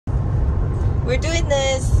We're doing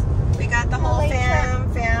this. We got the whole fam.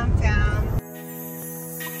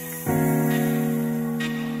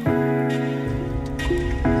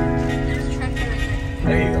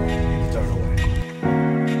 There you go. You can throw it away.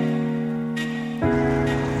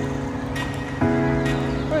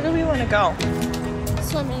 Where do we want to go?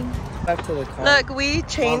 Swimming. Back to the car. Look, we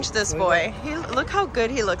changed this boy. Look how good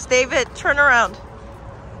he looks. David, turn around.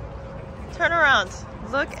 Turn around.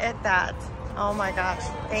 Look at that. Oh my gosh.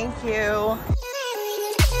 Thank you.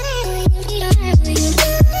 This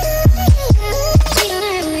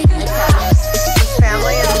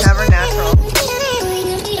family is never natural.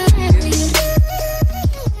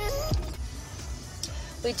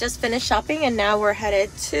 We just finished shopping and now we're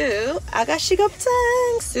headed to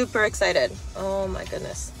Agashigoptang. Super excited. Oh my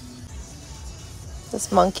goodness.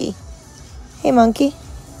 This monkey. Hey monkey.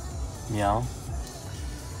 Meow.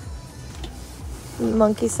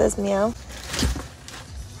 Monkey says meow.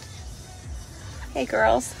 Hey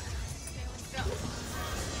girls.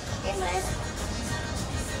 Hey Liz.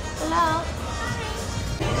 Hello.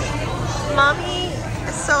 Mommy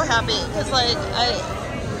is so happy because like I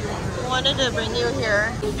wanted to bring you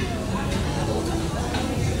here.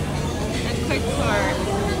 A quick tour.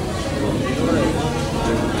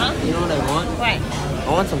 Huh? You know what I want? What? I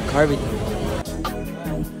want some carby.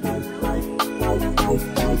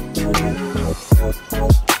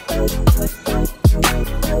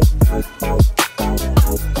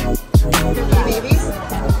 Babies?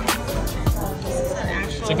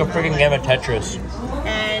 It's like a freaking game of Tetris.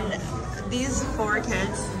 And these 4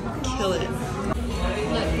 kids kill it.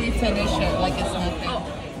 Look, we finished it like it's nothing.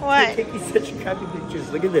 What? They're taking such crappy pictures.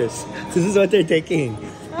 Look at this. This is what they're taking.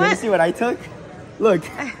 You want to see what I took? Look.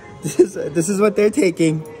 This is what they're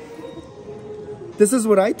taking. This is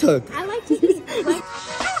what I took. I like to eat.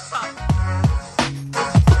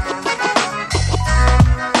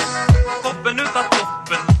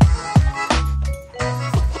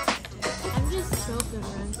 I'm just so good,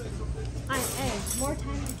 man. Hey, more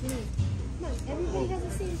time with me. Come on, everybody has the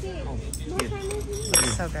same thing. More time with me.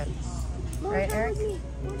 It's so good. More Right, time Eric? with me.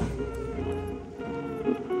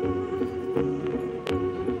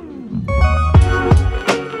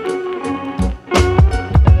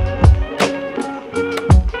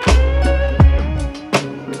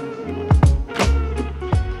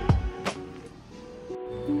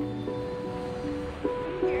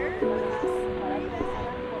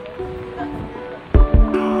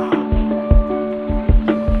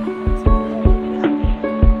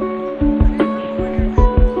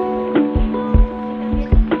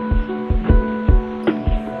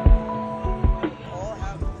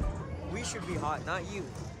 Not you.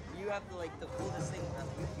 You have the coldest thing that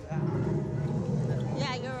you have.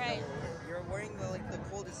 Yeah, you're right. You're wearing the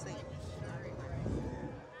coldest thing.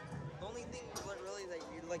 The only thing really that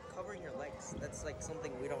you're covering your legs. That's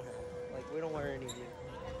something we don't have. We don't wear any of you.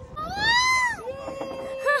 I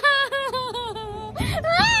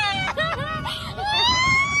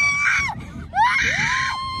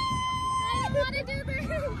want to do this.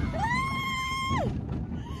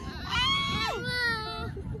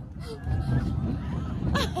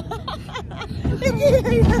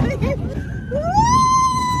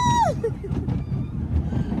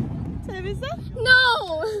 No!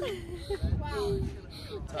 Wow.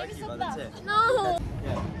 Talking about that's it. No!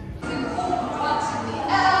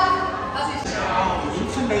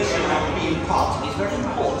 Information about being caught is very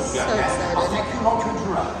important. So excited. I'll take you not to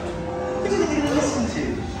interrupt. What are you going to listen to?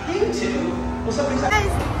 You two? Or something like that?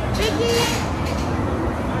 Vicky!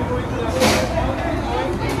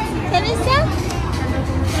 Teresa?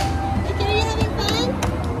 Vicky, are you having fun?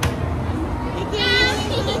 Vicky!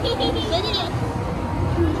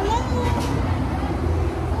 Hello?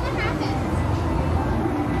 What happened?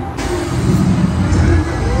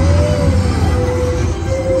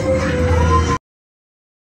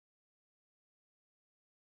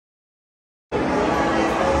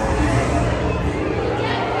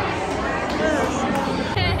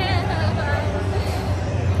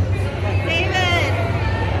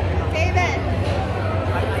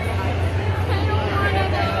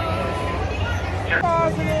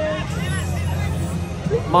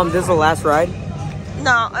 Mom, this is the last ride?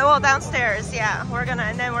 No, well downstairs, yeah. We're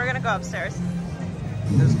gonna go upstairs.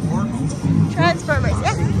 There's more? Transformers,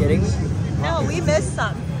 yeah. Are you kidding me? No, we missed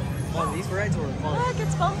some. Mom, these rides were fun. Look,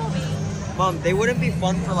 it's Bumblebee. Mom, they wouldn't be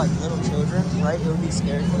fun for little children, right? It would be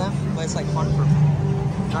scary for them, but it's fun for me.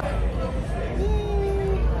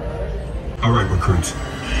 All right, recruits.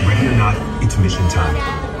 Ready or not, it's mission time.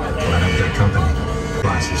 Line up that company.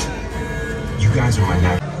 Glasses. You guys are my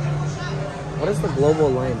next. What is the global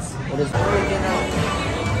lens? What is that?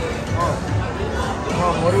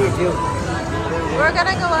 Mom, what do you do? We're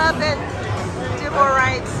gonna go up and do more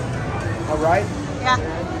rides. All right. Yeah.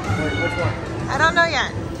 Wait, which one? I don't know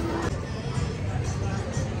yet.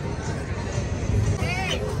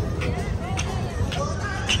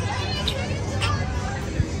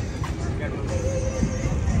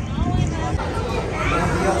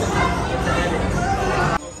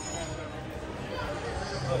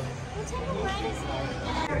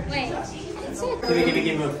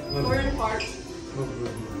 We're in park.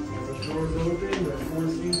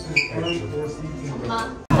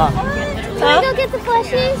 Can we go get the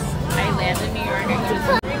plushies? I land in New York.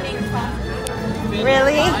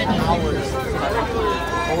 Really?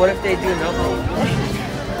 Well, what if they do nothing?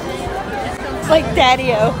 It's like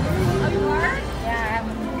Daddy-O.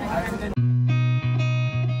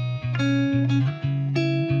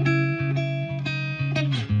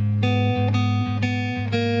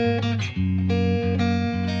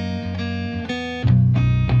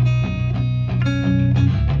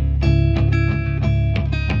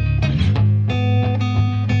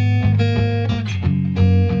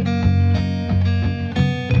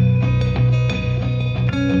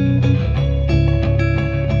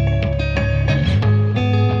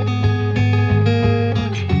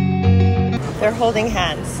 They're holding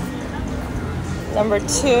hands. Number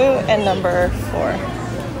 2 and number 4.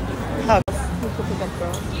 Hug.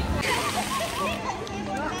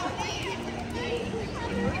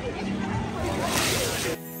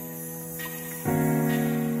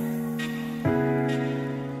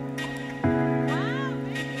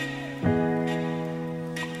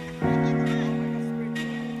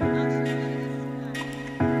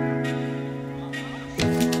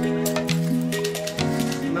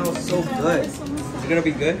 Smells so good. Is it gonna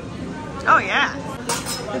be good? Oh yeah.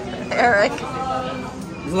 Eric.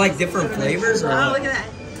 Is it like different flavors or Oh, what? look at that.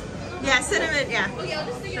 Yeah, cinnamon, yeah.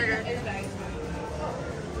 Sugar.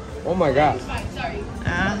 Oh my god.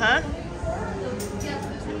 Uh-huh.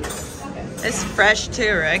 It's fresh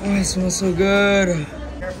too, Rick. Oh, it smells so good.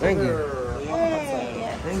 Thank you.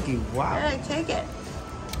 Yay. Thank you. Wow. Eric, take it.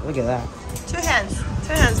 Look at that. 2 hands.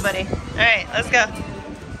 2 hands, buddy. All right, let's go.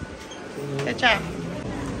 Good job.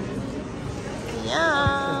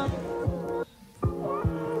 Yum.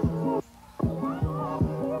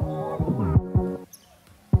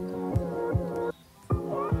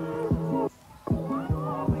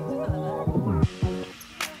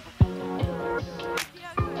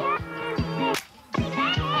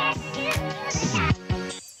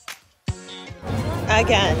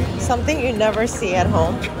 Again, something you never see at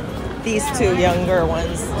home. These 2 younger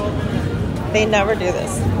ones. They never do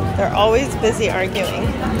this. They're always busy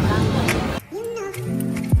arguing.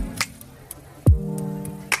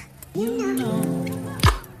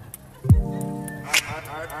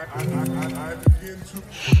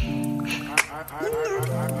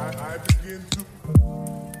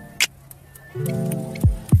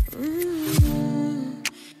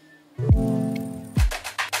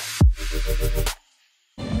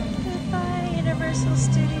 Goodbye, Universal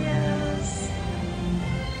Studios.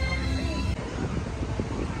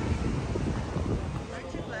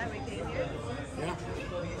 Aren't you glad we came here?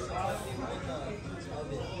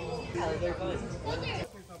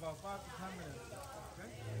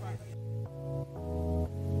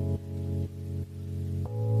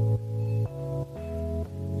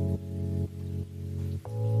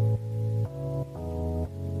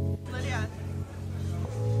 Lydia.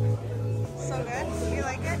 So good? Do you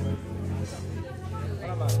like it?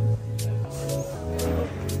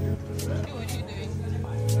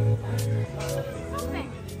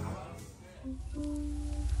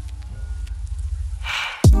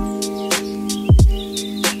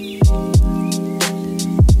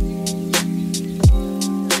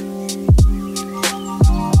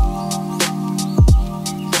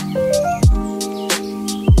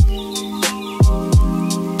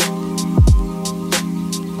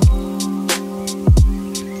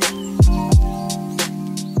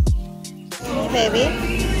 Baby.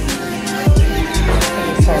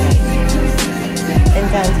 In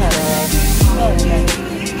downtown LA. Oh, okay.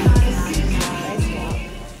 Nice job.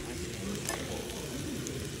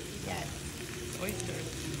 Yes. Oysters.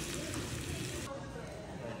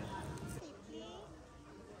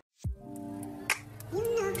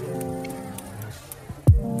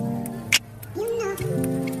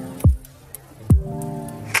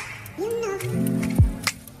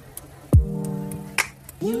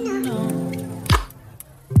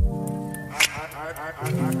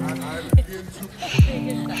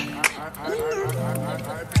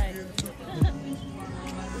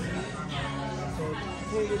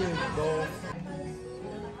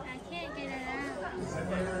 I can't get it out.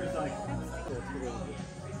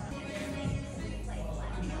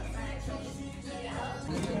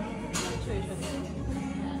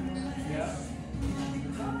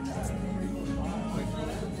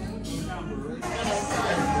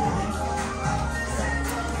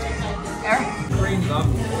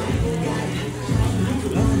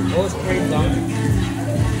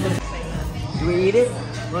 eat it?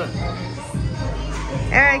 What?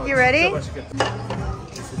 Eric, you ready? This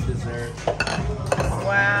is dessert.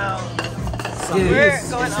 Wow. Dude, We're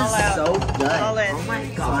going all out. So good. All in. Oh my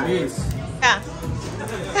god. Yeah.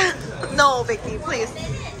 No, Vicky, please.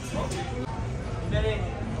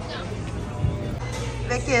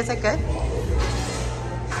 Vicky, is it good?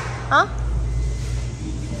 Huh?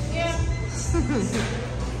 Yeah.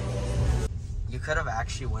 You could have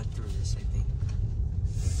actually went through this, I think.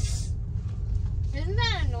 Isn't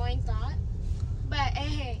that an annoying thought? But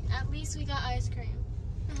hey, at least we got ice cream.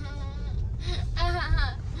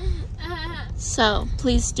 So,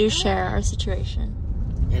 please do share our situation.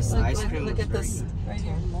 Yes, the ice cream Look looks at this very right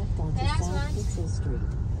here. The next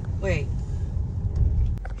one, Wait.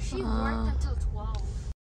 she worked until 12.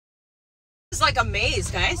 It's like a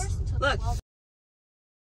maze, guys. Look.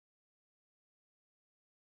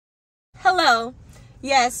 Hello.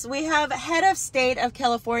 Yes, we have head of state of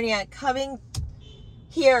California coming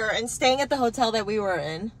here and staying at the hotel that we were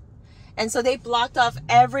in. And so they blocked off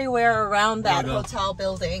everywhere around that hotel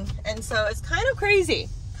building. And so it's kind of crazy.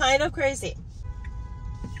 Kind of crazy.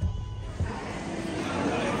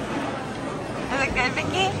 Is it good,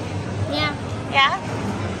 Vicky? Yeah. Yeah?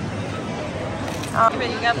 Oh,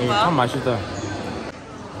 you got 참 맛있다.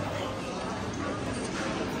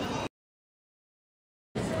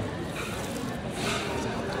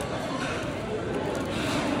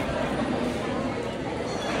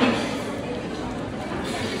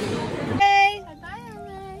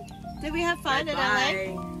 Did we have fun in LA?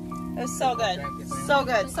 It was so good. So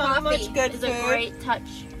good. So much good food. A great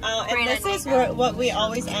touch. And this is what we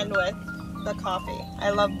always end with. The coffee. I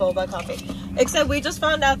love boba coffee. Except we just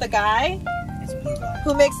found out the guy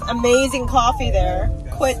who makes amazing coffee there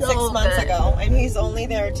quit 6 months ago. And he's only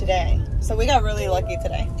there today. So we got really lucky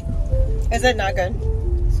today. Is it not good?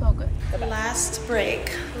 So good. The last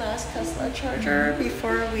break. Last Tesla charger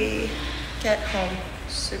before we get home.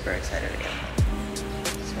 Super excited again.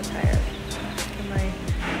 So tired. And my